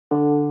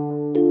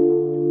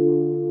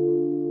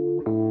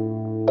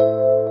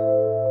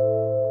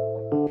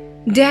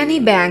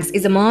Danii Banks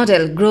is a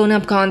model,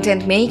 grown-up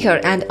content maker,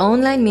 and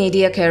online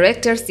media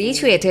character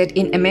situated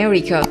in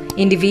America.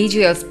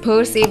 Individuals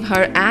perceive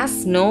her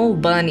as Snow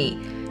Bunny.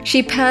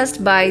 She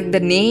passed by the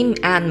name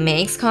and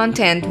makes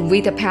content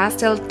with a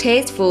pastel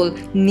tasteful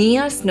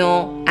near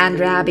snow and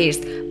rabbits,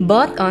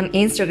 both on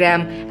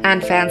Instagram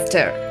and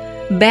Fanster.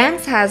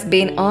 Banks has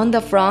been on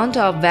the front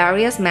of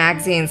various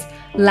magazines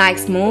like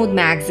Smooth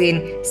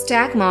Magazine,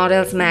 Stack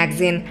Models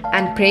Magazine,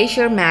 and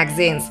Pressure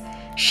magazines.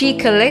 She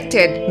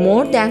collected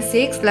more than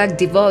 6 lakh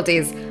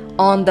devotees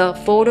on the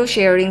photo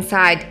sharing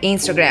site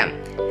Instagram.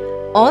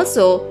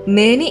 Also,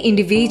 many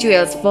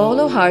individuals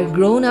follow her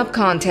grown-up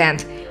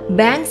content.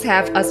 Banks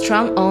have a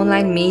strong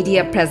online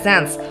media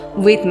presence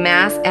with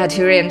mass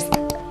adherents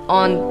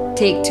on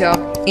TikTok,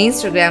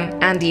 Instagram,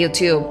 and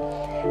YouTube.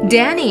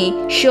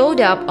 Danii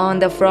showed up on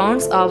the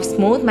fronts of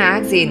Smooth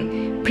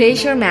Magazine,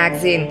 Pressure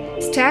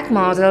Magazine, Stack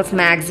Models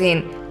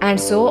Magazine, and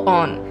so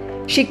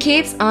on. She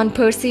keeps on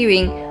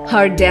pursuing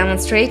her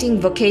demonstrating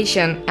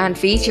vocation and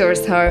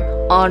features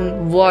her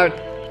on work.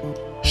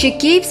 She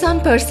keeps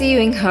on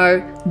pursuing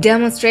her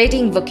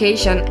demonstrating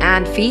vocation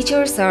and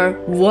features her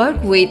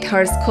work with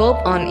her scope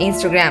on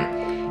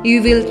Instagram.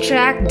 You will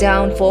track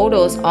down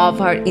photos of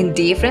her in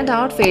different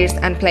outfits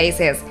and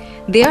places.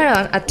 There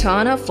are a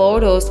ton of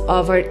photos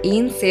of her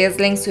in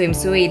sizzling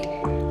swimsuit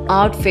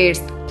outfits,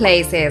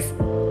 places,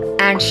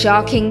 and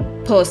shocking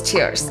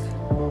postures.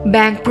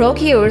 Bank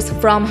procures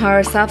from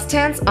her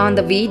substance on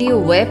the video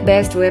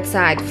web-based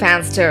website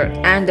Fanster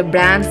and the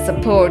brand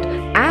support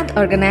and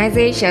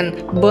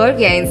organization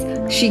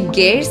bargains she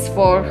gets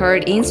for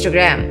her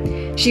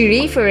Instagram. She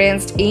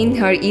referenced in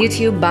her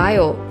YouTube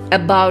bio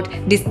about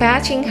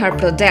dispatching her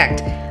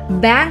product.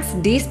 Banks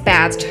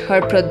dispatched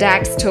her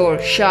product store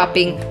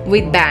shopping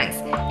with Banks.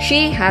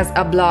 She has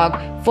a blog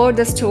for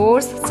the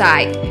store's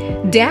site.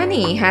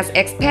 Danii has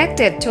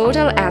expected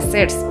total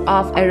assets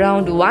of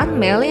around $1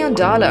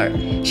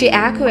 million. She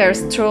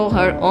acquires through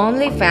her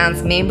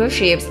OnlyFans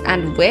memberships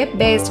and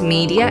web-based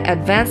media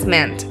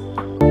advancement.